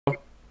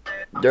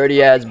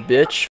Dirty ass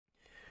bitch.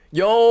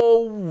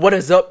 Yo, what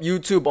is up,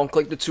 YouTube? I'm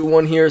Click the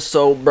 2-1 here.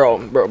 So, bro.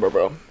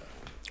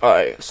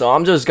 Alright, so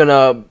I'm just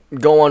gonna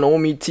go on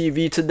Omi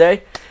TV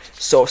today.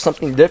 So,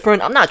 something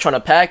different. I'm not trying to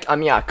pack. I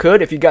mean, I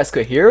could if you guys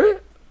could hear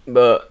it,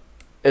 but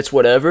it's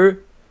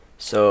whatever.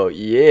 So,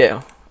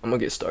 yeah, I'm gonna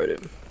get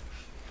started.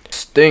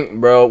 Stink,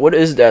 bro. What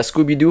is that?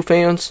 Scooby-Doo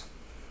fans?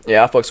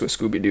 Yeah, I fucks with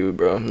Scooby-Doo,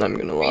 bro. I'm not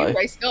even gonna lie.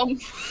 Rice gum?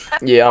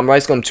 Yeah, I'm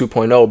Rice Gum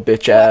 2.0,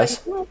 bitch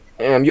ass.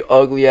 Damn, you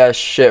ugly ass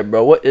shit,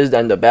 bro. What is that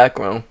in the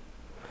background?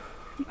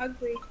 I'm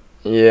ugly.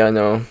 Yeah, I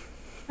know.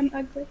 I'm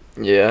ugly.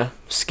 Yeah,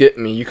 skip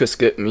me. You could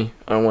skip me.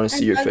 I don't want to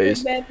see your ugly,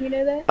 face. Babe, you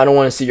know that? I don't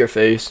want to see your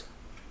face.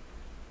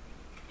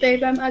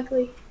 Babe, I'm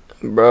ugly.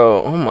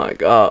 Bro, oh my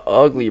god,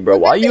 ugly, bro.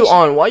 Why you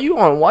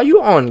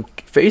on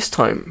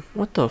FaceTime?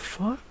 What the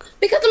fuck?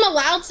 Because I'm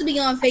allowed to be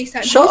on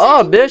FaceTime. Shut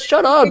up,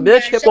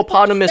 bitch.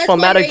 Hippopotamus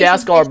from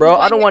Madagascar, bro.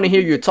 I don't want to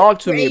hear you talk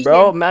to me,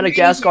 bro.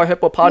 Madagascar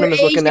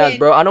hippopotamus looking ass,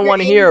 bro. I don't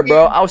want to hear it,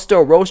 bro. I'll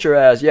still roast your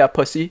ass. Yeah,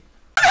 pussy.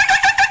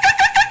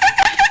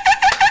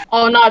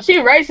 Oh no, she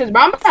racist,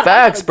 bro.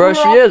 Facts, bro.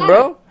 She is,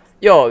 bro.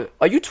 Yo,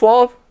 are you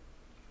 12?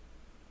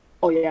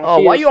 Oh yeah.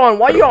 Oh, why you on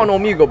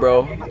Omegle,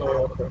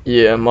 bro?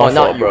 Yeah,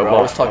 not you, bro.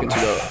 I was talking to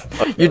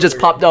the. You just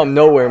popped out of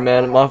nowhere,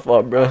 man. My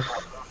fault, bro.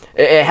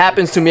 It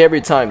happens to me every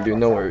time, dude.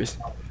 No worries.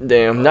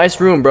 Damn, nice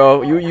room,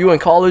 bro. You in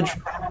college?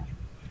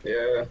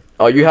 Yeah.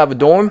 Oh, you have a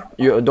dorm?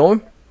 You a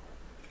dorm?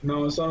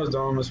 No, it's not a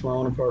dorm. It's my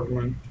own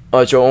apartment. Oh,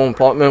 it's your own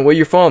apartment. Where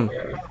you from?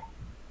 Yeah.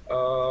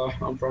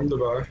 I'm from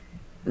Dubai.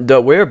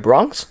 The where?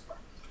 Bronx?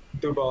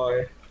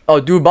 Dubai.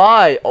 Oh,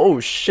 Dubai. Oh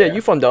shit, yeah.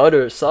 You from the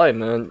other side,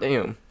 man.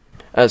 Damn.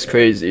 That's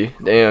crazy.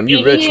 Damn,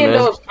 you rich,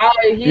 man.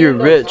 You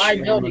rich.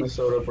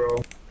 Minnesota,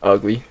 bro.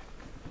 Ugly.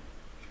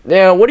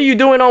 Damn, what are you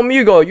doing on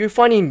Omegle? You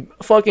finding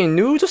fucking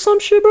nudes or some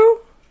shit, bro?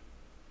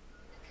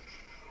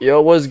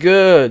 Yo, what's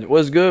good?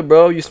 What's good,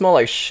 bro? You smell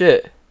like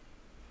shit.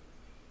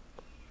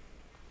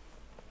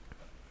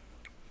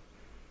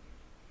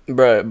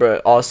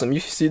 Bruh, awesome.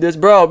 You see this?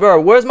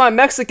 Bro, where's my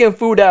Mexican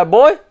food at,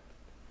 boy?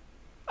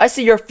 I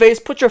see your face.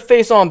 Put your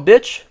face on,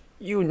 bitch.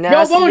 You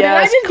nasty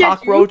ass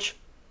cockroach.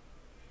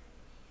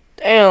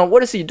 Damn,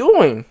 what is he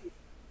doing?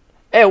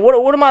 Hey,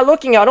 what am I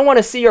looking at? I don't want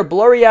to see your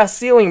blurry ass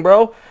ceiling,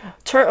 bro.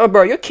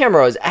 Bro, your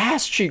camera is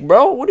ass cheek,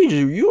 bro. What are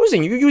you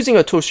using? You using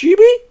a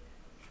Toshiba?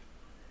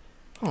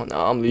 Oh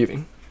no, I'm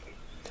leaving.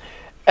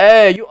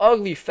 Hey, you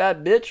ugly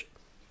fat bitch.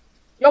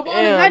 Yo, bro,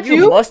 damn, is that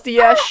you? musty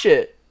ass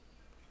shit.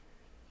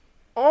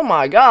 Oh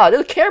my god,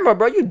 this camera,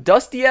 bro. You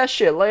dusty ass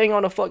shit laying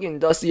on a fucking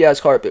dusty ass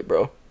carpet,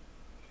 bro.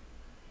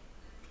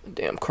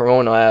 Damn,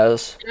 Corona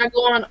ass. Can I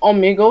go on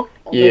Omegle?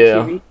 Yeah.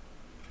 TV?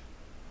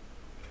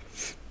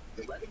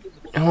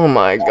 Oh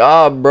my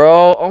god,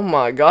 bro. Oh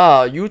my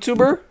god.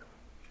 YouTuber?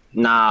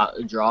 Nah,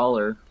 a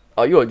drawer.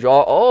 Oh, you a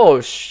draw?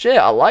 Oh shit,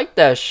 I like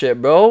that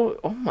shit, bro.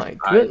 Oh my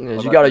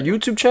goodness. You got a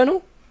YouTube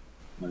channel?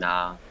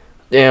 Nah.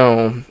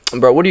 Damn,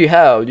 bro. What do you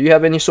have? Do you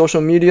have any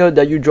social media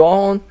that you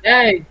draw on?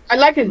 Hey, I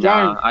like his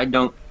drawing. I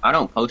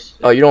don't post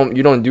it. Oh, you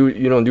don't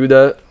do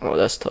that? Oh,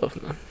 that's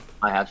tough, man.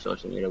 I have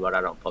social media, but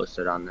I don't post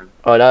it on them.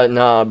 Oh,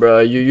 nah, bro.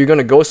 You're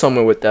gonna go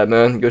somewhere with that,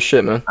 man. Good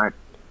shit, man.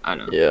 I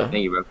know. Yeah.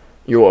 Thank you, bro.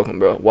 You're welcome,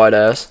 bro. White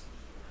ass.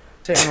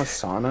 Say I'm a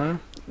sauna.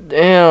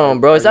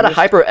 Damn, bro. Is that a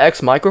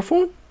HyperX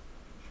microphone?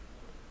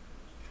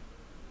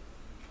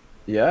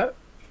 Yeah.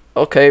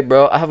 Okay,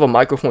 bro. I have a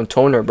microphone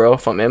toner, bro,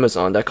 from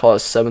Amazon. That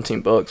costs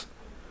 17 bucks.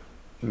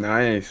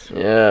 Nice.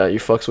 Yeah, you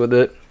fucks with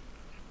it?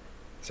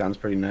 Sounds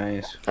pretty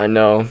nice. I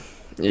know.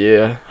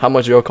 Yeah. How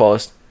much your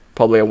cost?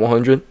 Probably at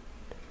 100?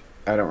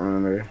 I don't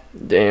remember.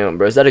 Damn,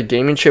 bro. Is that a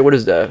gaming chair? What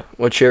is that?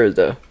 What chair is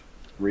that?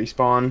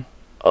 Respawn.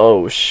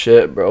 Oh,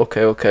 shit, bro.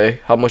 Okay.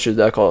 How much does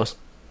that cost?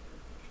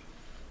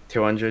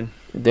 200.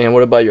 Damn,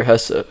 what about your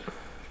headset?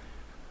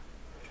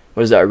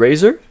 What is that,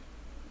 Razer?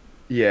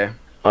 Yeah.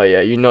 Oh,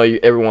 yeah. You know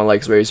everyone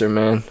likes Razer,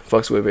 man.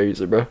 Fucks with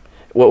Razer, bro.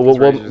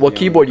 What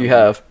keyboard you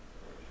have?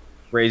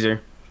 Razer.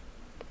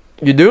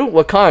 You do?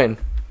 What kind?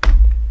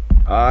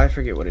 I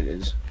forget what it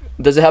is.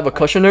 Does it have a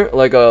cushioner?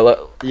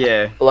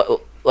 Yeah.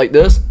 Like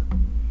this?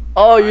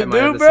 Oh, you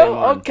do,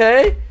 bro?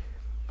 Okay.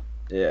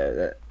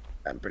 Yeah,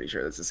 I'm pretty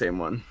sure that's the same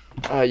one.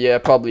 Yeah,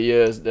 it probably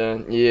is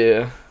then.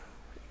 Yeah.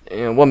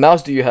 And what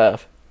mouse do you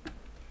have?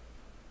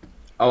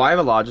 Oh, I have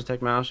a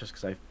Logitech mouse just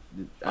because I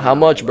How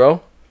much,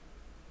 bro?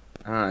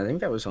 I think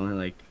that was only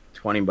like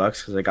 20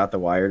 bucks because I got the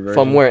wired version.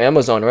 From where?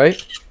 Amazon,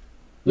 right?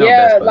 No,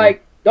 yeah,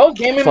 like those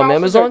gaming from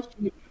Amazon?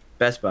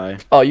 Best Buy.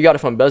 Oh, you got it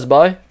from Best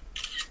Buy?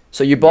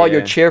 So you bought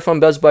your chair from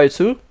Best Buy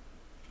too?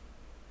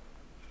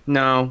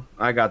 No,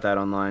 I got that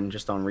online,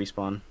 just on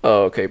Respawn.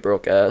 Oh, okay,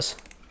 broke ass.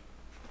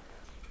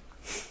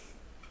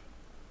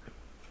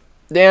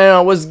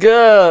 Damn, what's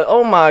good?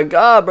 Oh my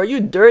god, bro, you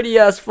dirty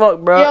ass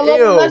fuck, bro.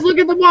 Yeah, let's look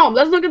at the mom.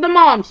 Let's look at the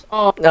moms.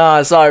 Oh.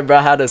 Nah, sorry, bro.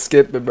 I had to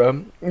skip it,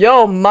 bro.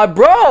 Yo, my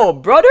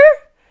brother?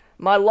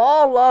 My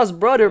lost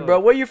brother, bro.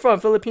 Where you from?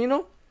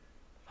 Filipino?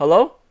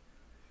 Hello?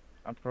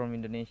 I'm from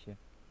Indonesia.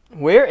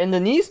 Where?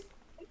 Indonesia?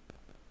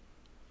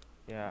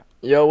 Yeah.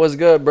 Yo, what's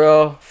good,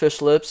 bro?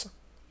 Fish lips.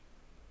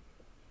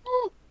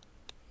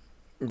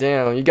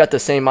 Damn, you got the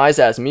same eyes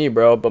as me,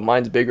 bro, but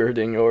mine's bigger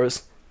than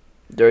yours.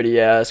 Dirty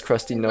ass,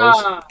 crusty nose.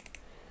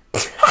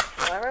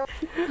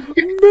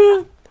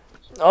 Bruh.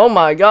 Oh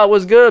my god,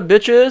 what's good,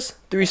 bitches?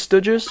 3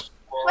 stooges.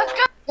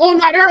 Oh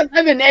no, they're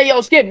 11. Hey,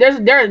 yo, Skip.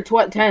 They're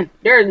 10.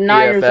 They're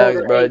 9 years facts,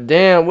 old. bro.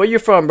 Damn, where you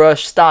from, bro?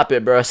 Stop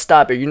it, bro.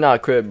 Stop it. You're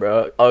not crib,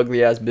 bro.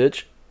 Ugly ass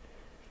bitch.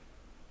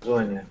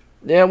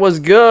 Damn, what's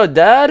good,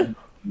 dad?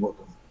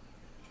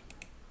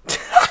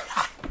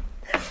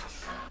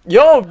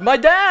 Yo, my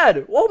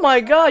dad. Oh my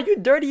god, you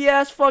dirty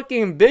ass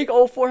fucking big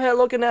old forehead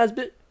looking ass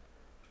bitch.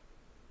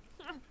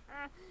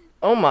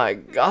 Oh my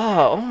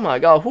god. Oh my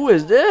god. Who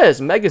is this?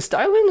 Megan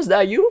Styling? Is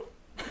that you?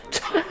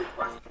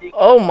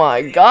 Oh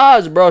my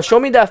gosh, bro. Show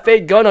me that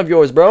fake gun of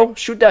yours, bro.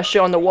 Shoot that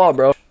shit on the wall,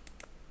 bro.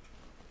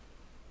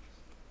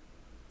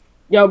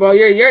 Yo, bro,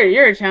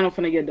 your channel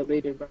finna get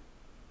deleted, bro.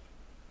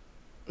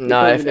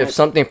 Nah, if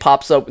something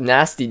pops up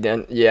nasty,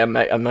 then yeah,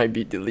 I might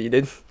be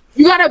deleted.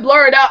 You gotta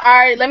blur it out. All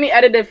right, let me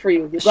edit it for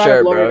you.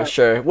 Sure, bro.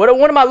 Sure. What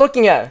am I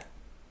looking at?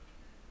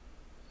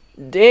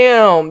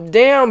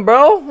 Damn,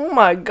 bro. Oh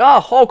my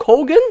god, Hulk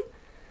Hogan.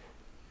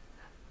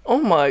 Oh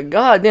my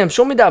god, damn.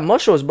 Show me that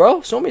muscles,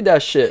 bro. Show me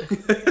that shit.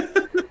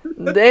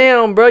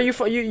 Damn, bro.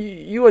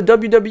 You a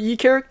WWE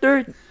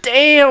character?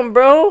 Damn,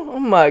 bro. Oh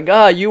my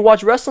god. You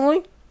watch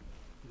wrestling?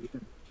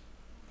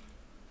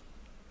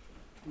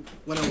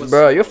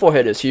 Bro, your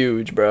forehead is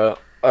huge, bro.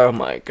 Oh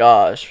my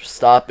gosh.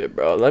 Stop it,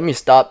 bro. Let me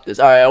stop this.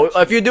 Alright,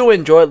 if you do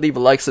enjoy it, leave a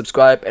like,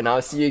 subscribe, and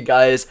I'll see you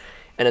guys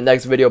in the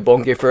next video.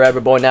 Bone Game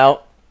Forever. Bone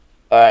out.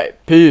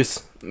 Alright,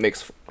 peace.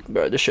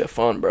 Bro, this shit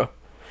fun, bro.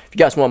 If you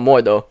guys want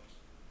more, though,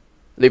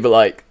 leave a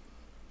like.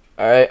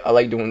 Alright, I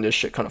like doing this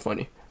shit kind of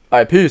funny.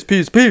 Alright,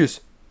 peace.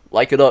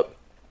 Like it up.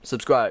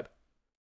 Subscribe.